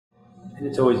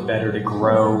It's always better to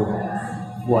grow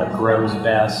what grows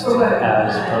best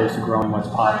as opposed to growing what's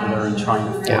popular and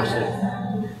trying to force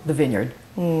it. The vineyard.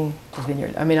 The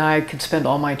vineyard. I mean, I could spend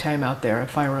all my time out there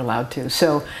if I were allowed to.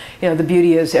 So, you know, the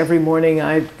beauty is every morning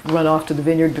I run off to the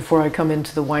vineyard before I come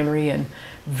into the winery, and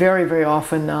very, very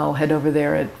often I'll head over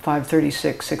there at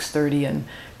 5:36, 6:30, and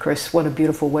of course, what a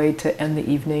beautiful way to end the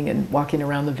evening and walking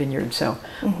around the vineyard. So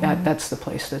that's the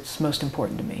place that's most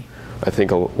important to me. I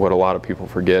think what a lot of people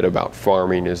forget about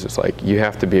farming is it's like you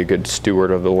have to be a good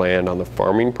steward of the land on the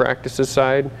farming practices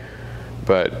side,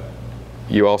 but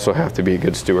you also have to be a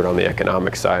good steward on the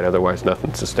economic side, otherwise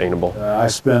nothing's sustainable. I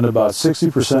spend about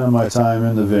 60% of my time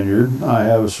in the vineyard. I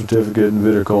have a certificate in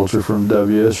viticulture from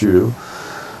WSU.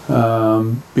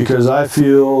 Because I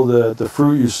feel that the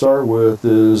fruit you start with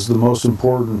is the most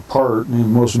important part, the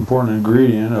most important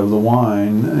ingredient of the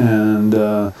wine, and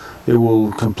it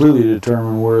will completely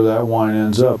determine where that wine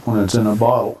ends up when it's in a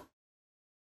bottle.